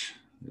watch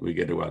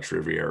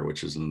Riviera,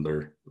 which is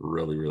another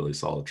really, really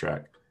solid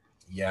track.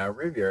 Yeah,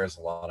 Riviera is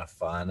a lot of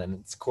fun, and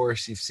of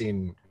course you've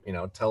seen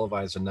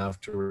televised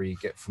enough to where you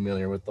get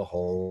familiar with the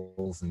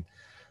holes and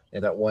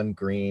that one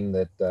green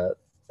that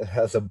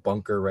has a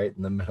bunker right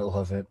in the middle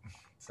of it.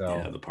 So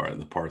yeah, the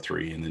par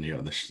 3, and then you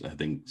have I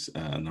think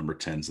number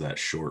 10's that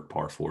short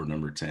par 4,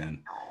 number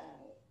 10,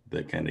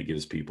 that kind of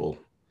gives people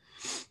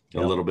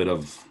a little bit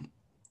of,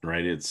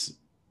 right. It's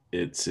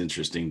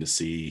interesting to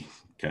see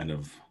kind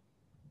of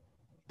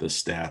the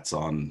stats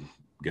on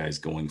guys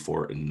going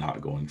for it and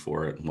not going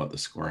for it, and what the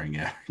scoring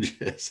average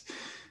is.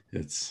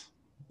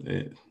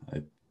 And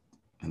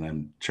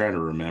I'm trying to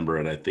remember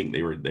it. I think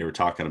they were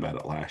talking about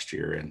it last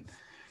year, and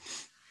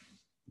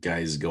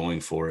guys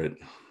going for it,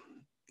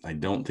 I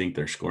don't think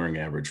their scoring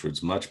average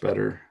was much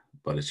better,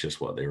 but it's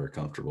just what they were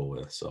comfortable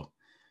with. So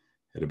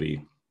it'll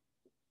be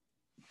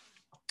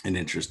an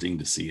interesting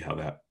to see how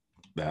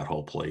that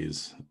whole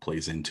plays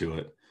into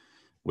it,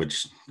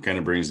 which kind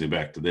of brings me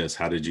back to this.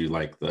 How did you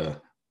like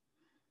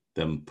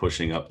them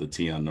pushing up the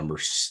tee on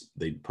numbers?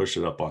 They push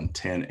it up on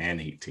 10 and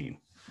 18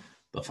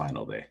 the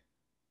final day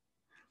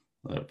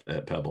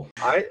at Pebble.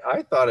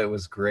 I thought it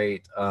was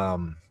great.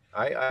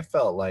 I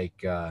felt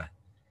like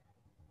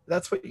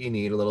that's what you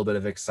need, a little bit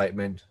of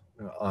excitement.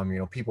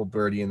 People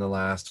birdie in the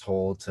last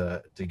hole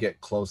to get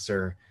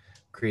closer,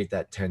 create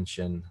that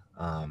tension.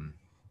 I'm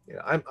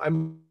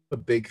a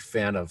big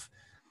fan of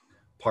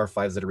par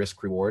fives that are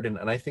risk reward,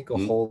 and I think a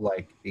hole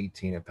like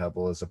 18 at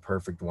Pebble is a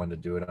perfect one to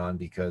do it on,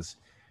 because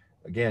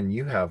again,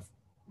 you have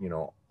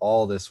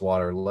all this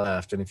water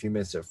left, and if you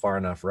miss it far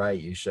enough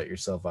right, you shut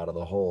yourself out of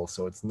the hole.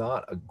 So it's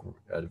not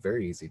a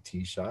very easy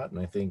tee shot, and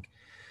I think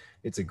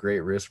it's a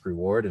great risk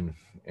reward,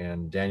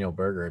 and Daniel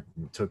Berger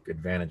took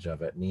advantage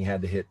of it, and he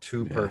had to hit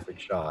two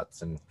perfect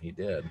shots, and he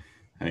did.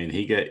 I mean,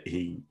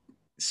 he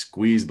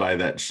squeezed by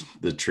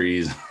the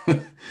trees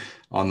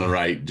on the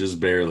right just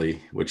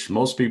barely, which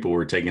most people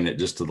were taking it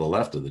just to the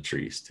left of the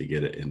trees to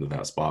get it into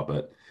that spot.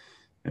 But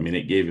I mean,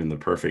 it gave him the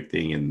perfect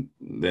thing, and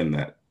then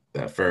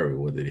that fairway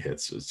wood that he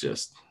hits was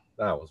just,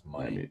 that was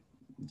money. I mean,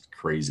 it's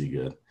crazy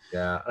good.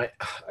 Yeah,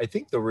 I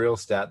think the real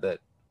stat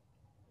that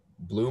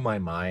blew my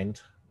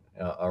mind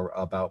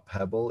about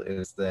Pebble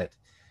is that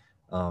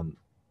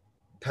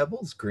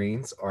Pebble's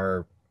greens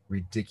are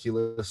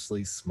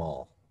ridiculously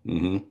small.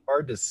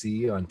 Hard to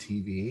see on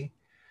TV,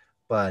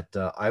 but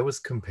I was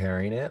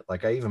comparing it.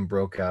 Like, I even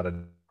broke out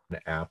an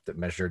app that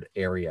measured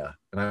area,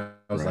 and I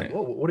was like,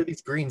 "Whoa, what are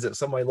these greens at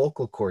some of my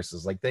local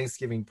courses, like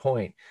Thanksgiving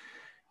Point?"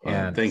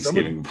 And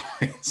Thanksgiving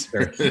Points,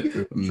 they're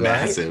huge,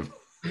 massive.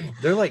 Right?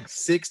 They're like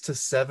 6,000 to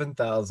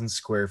 7,000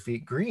 square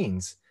feet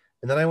greens.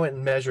 And then I went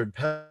and measured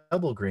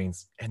Pebble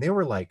greens, and they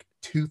were like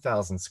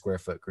 2,000 square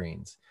foot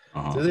greens.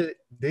 So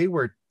they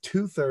were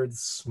 2/3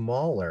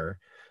 smaller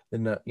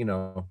than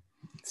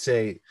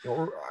say,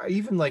 or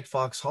even like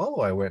Fox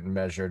Hollow. I went and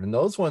measured, and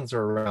those ones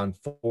are around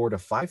 4,000 to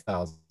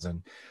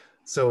 5,000.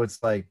 So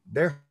it's like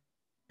they're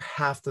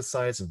half the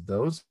size of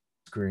those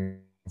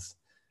greens,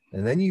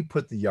 and then you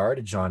put the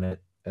yardage on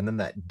it, and then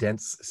that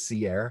dense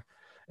sea air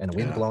and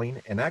wind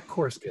blowing, and that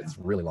course gets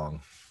really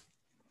long.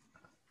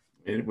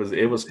 It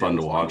was fun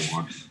to watch.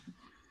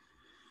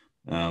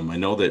 I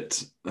know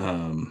that,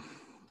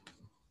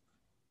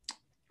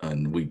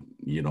 and we,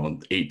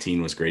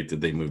 18 was great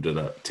that they moved it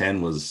up.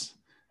 10 was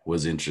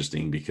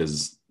interesting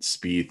because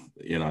Spieth,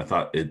 I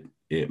thought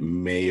it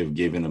may have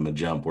given him a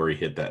jump where he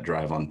hit that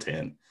drive on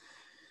 10.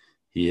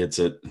 He hits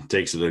it,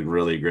 takes it a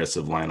really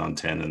aggressive line on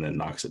 10, and then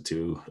knocks it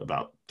to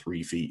about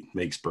 3 feet,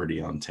 makes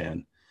birdie on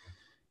 10.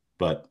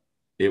 But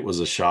it was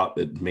a shot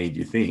that made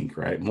you think,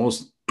 right?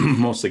 Most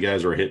of the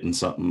guys were hitting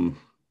something,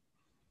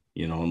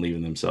 and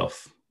leaving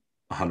themselves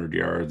 100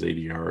 yards,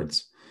 80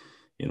 yards,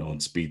 and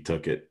Spieth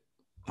took it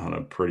on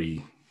a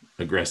pretty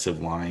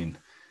aggressive line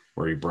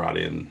where he brought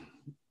in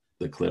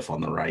the cliff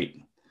on the right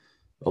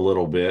a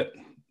little bit.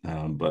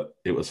 But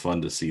it was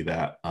fun to see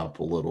that up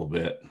a little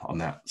bit on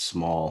that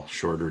small,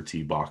 shorter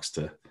tee box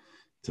to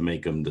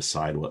make them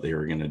decide what they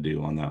were going to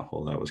do on that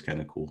hole. That was kind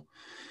of cool.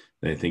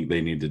 I think they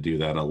need to do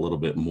that a little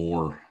bit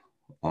more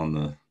on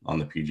the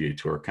PGA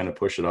Tour, kind of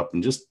push it up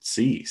and just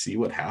see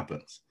what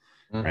happens,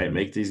 right?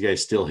 Make these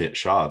guys still hit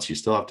shots. You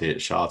still have to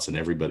hit shots, and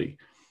everybody,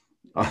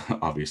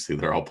 obviously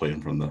they're all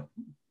playing from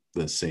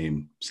the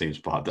same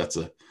spot. That's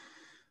a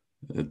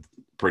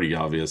pretty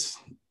obvious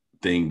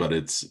thing, but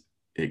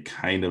it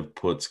kind of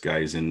puts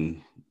guys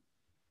in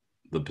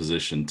the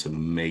position to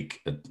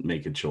make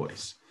a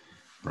choice,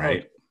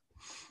 right?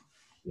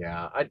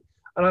 Yeah, I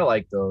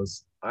like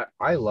those.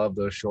 I love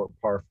those short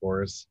par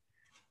fours,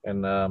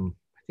 and I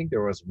think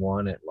there was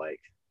one at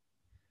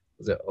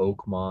was it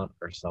Oakmont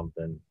or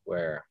something,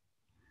 where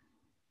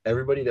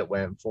everybody that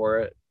went for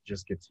it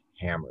just gets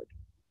hammered.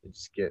 They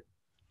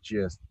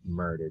just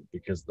murdered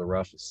because the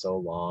rough is so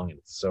long and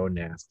it's so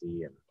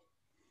nasty,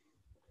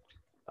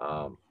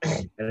 and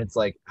it's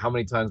like, how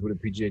many times would a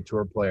PGA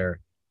Tour player,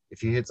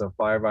 if he hits a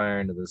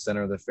 5-iron to the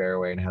center of the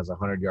fairway and has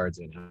 100 yards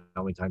in,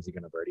 how many times is he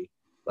gonna birdie?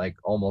 Like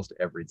almost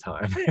every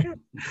time.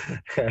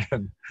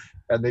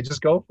 and they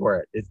just go for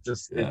it. It's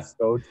just it's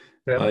so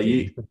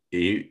tempting.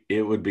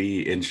 It would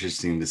be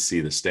interesting to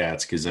see the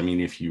stats, because I mean,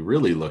 if you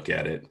really look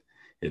at it,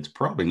 it's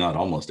probably not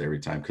almost every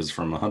time, because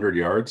from 100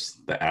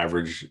 yards, the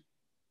average,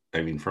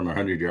 I mean, from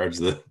 100 yards,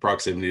 the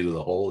proximity to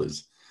the hole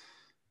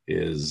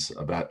is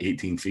about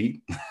 18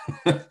 feet.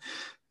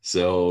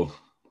 So,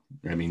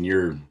 I mean,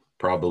 you're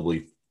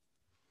probably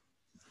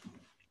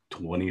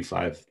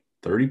 25-30%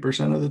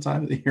 of the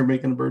time that you're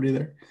making a birdie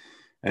there.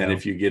 And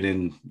if you get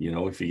in,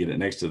 if you get it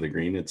next to the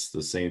green, it's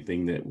the same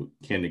thing that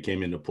kind of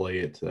came into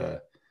play at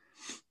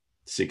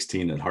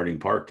 16 at Harding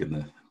Park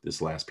in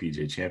this last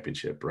PGA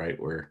Championship, right?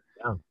 Where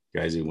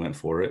guys who went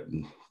for it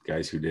and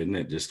guys who didn't,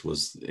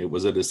 it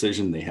was a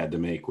decision they had to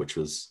make, which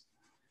is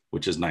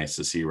nice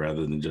to see,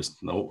 rather than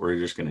just, no, we're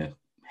just going to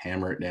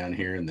hammer it down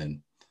here and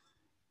then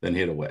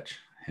hit a wedge,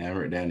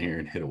 hammer it down here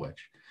and hit a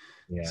wedge.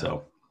 Yeah.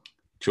 So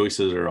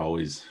choices are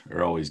always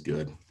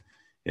good,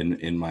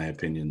 in my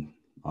opinion,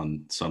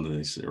 on some of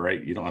these.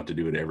 Right, you don't have to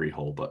do it every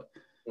hole, but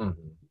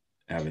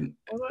having.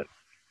 Well,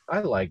 I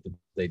like that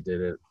they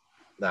did it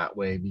that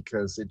way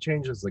because it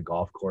changes the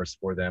golf course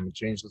for them. It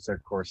changes their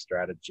course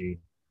strategy.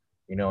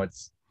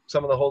 It's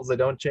some of the holes they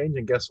don't change,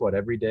 and guess what?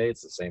 Every day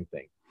it's the same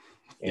thing.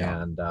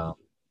 Yeah. And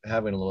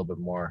having a little bit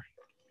more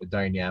a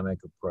dynamic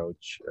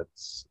approach,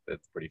 it's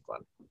pretty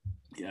fun.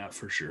 Yeah,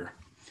 for sure.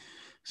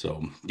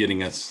 So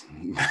getting us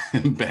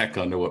back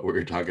onto what we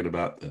were talking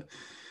about,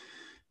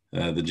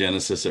 the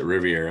Genesis at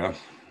Riviera.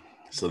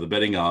 So the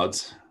betting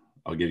odds,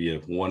 I'll give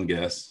you one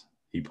guess.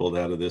 He pulled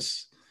out of the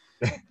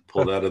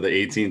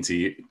 18th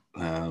tee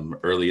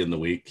early in the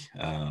week.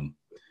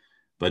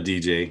 But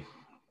DJ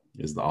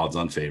is the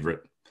odds-on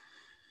favorite.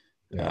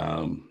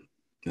 Yeah.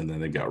 And then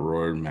they got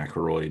Rory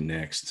McIlroy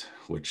next,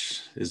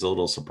 which is a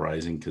little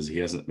surprising because he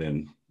hasn't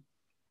been.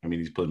 I mean,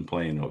 he's been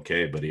playing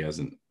okay, but he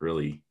hasn't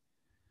really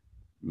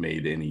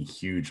made any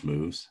huge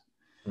moves.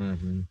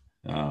 Mm-hmm.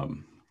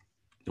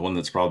 The one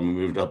that's probably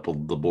moved up the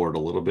board a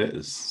little bit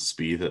is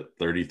Spieth at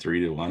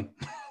 33-1.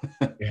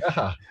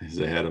 Yeah. He's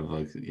ahead of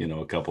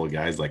a couple of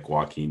guys like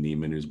Joaquin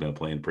Niemann, who's been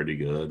playing pretty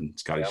good, and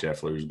Scotty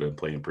Scheffler, who's been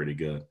playing pretty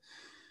good.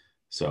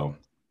 So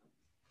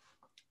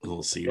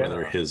we'll see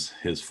whether his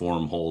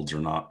form holds or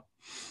not.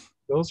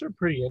 Those are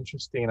pretty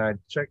interesting. I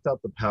checked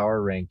out the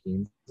power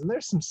rankings, and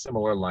there's some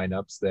similar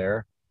lineups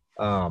there.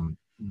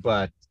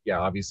 But yeah,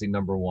 obviously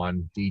number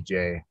one,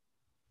 DJ,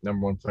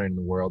 number one player in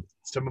the world.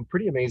 Some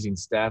pretty amazing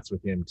stats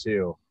with him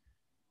too.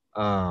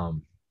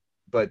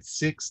 But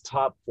 6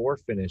 top 4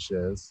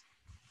 finishes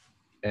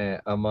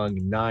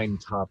among 9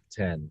 top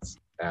 10s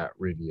at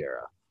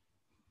Riviera.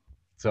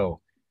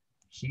 So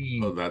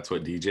that's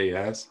what DJ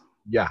has?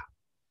 Yeah.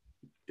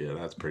 Yeah,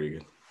 that's pretty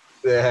good.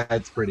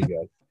 That's pretty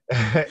good.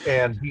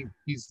 And he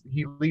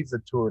leads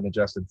the tour in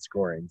adjusted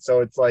scoring.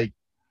 So it's like,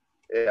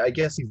 I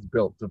guess he's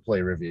built to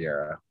play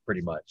Riviera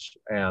pretty much.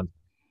 And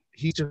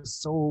he's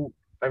just so,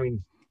 I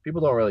mean,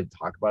 people don't really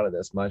talk about it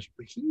this much,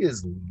 but he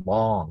is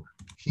long.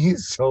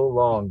 He's so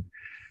long.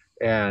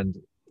 And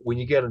when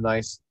you get a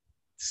nice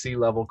sea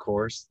level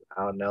course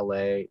out in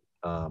LA,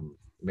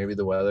 maybe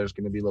the weather's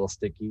going to be a little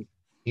sticky.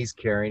 He's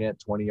carrying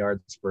it 20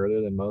 yards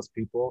further than most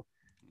people.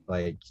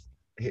 Like,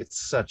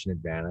 it's such an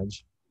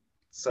advantage.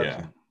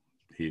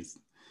 He's,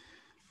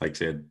 like I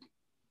said,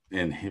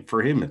 and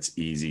for him, it's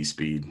easy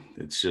speed.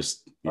 It's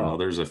just,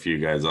 there's a few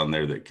guys on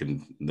there that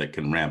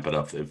can ramp it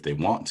up if they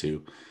want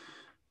to,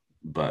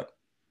 but,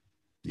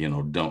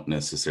 don't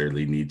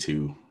necessarily need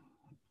to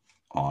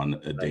on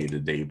a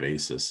day-to-day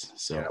basis.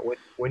 So yeah,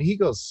 when he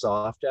goes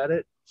soft at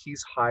it,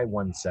 he's high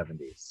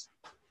 170s.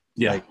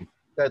 Yeah. Like,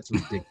 that's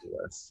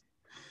ridiculous.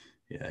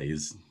 Yeah,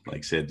 he's, like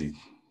I said,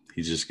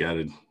 he's just got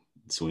a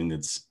swing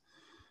that's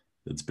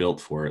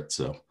built for it.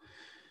 So,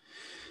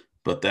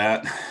 but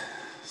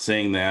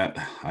saying that,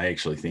 I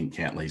actually think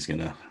Cantlay's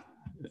gonna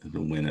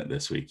win it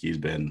this week. He's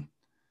been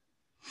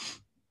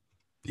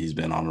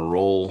on a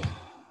roll,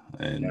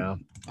 and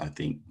I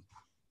think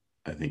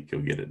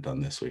he'll get it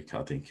done this week.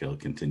 I think he'll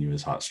continue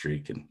his hot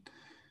streak and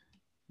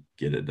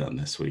get it done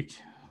this week.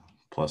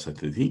 Plus, I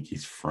think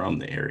he's from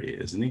the area,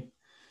 isn't he?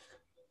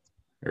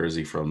 Or is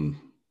he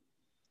from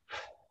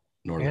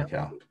Northern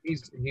Cal?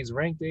 He's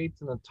ranked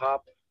 8th in the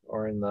top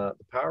or in the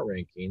power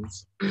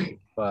rankings,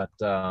 but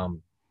I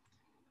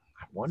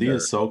wonder.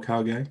 Is he a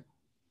SoCal guy?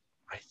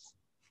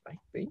 I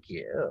think he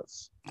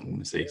is. I'm going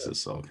to say he's a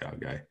SoCal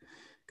guy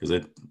because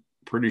I'm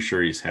pretty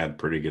sure he's had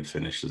pretty good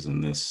finishes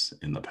in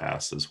the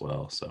past as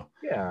well. So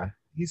yeah,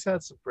 he's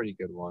had some pretty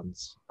good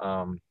ones.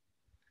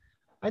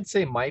 I'd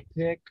say my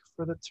pick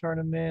for the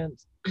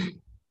tournament.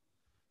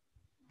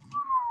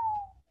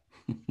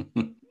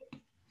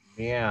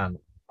 Man,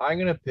 I'm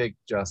gonna pick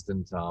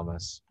Justin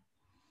Thomas.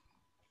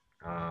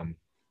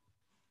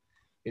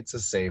 It's a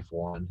safe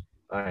one,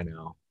 I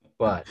know,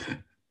 but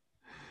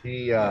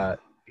he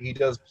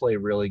does play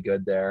really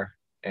good there,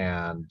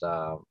 and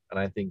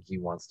I think he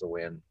wants to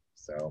win.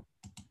 So,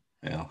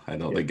 yeah, I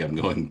don't think I'm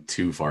going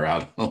too far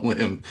out on a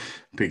limb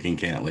picking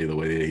Cantlay the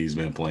way that he's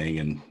been playing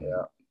and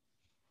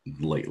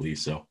lately.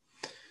 So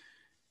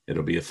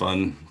it'll be a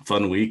fun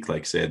week.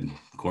 Like I said,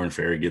 Corn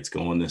Ferry gets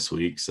going this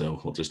week,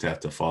 so we'll just have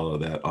to follow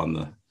that on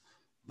the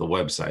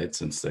website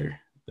since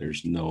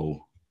there's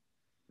no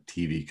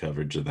TV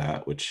coverage of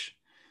that, which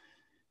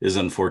is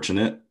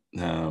unfortunate.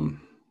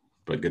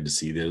 But good to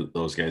see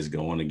those guys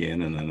going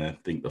again. And then I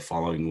think the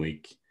following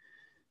week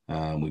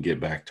we get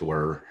back to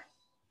where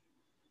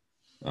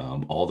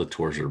all the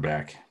tours are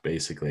back.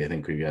 Basically, I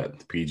think we got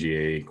the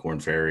PGA, Corn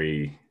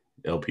Ferry,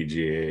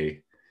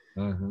 LPGA,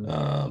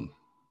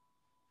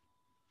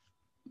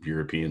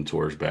 European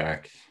tours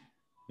back,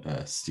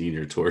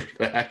 senior tours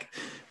back.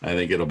 I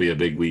think it'll be a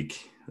big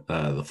week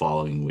the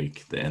following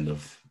week, the end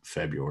of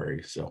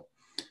February. So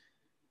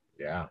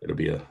yeah, it'll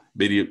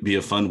be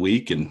a fun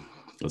week, and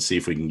let's see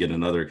if we can get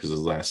another, because the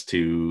last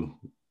two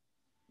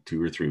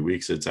or 3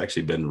 weeks, it's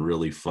actually been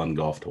really fun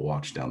golf to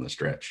watch down the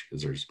stretch,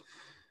 because there's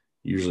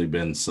usually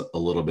been a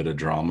little bit of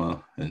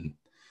drama and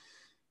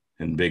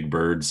big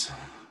birds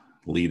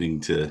leading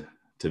to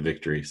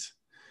victories.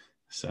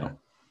 So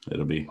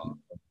it'll be,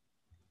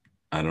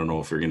 I don't know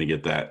if we're going to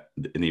get that,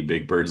 any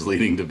big birds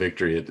leading to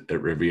victory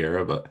at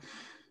Riviera, but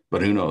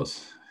who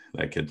knows?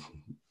 That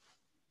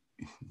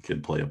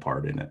could play a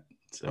part in it.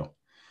 So,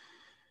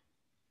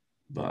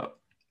 but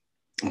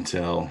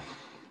until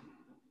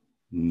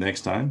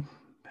next time,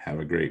 have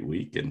a great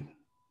week and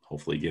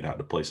hopefully get out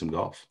to play some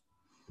golf.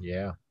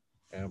 Yeah,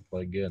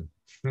 play good.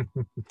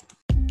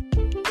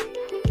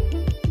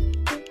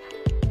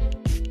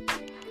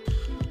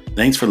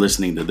 Thanks for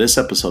listening to this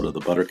episode of the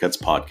Buttercuts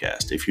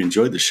podcast. If you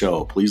enjoyed the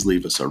show, please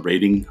leave us a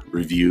rating,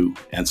 review,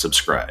 and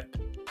subscribe.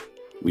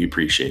 We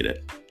appreciate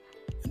it.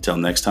 Until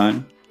next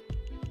time,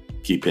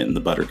 keep hitting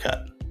the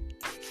buttercut.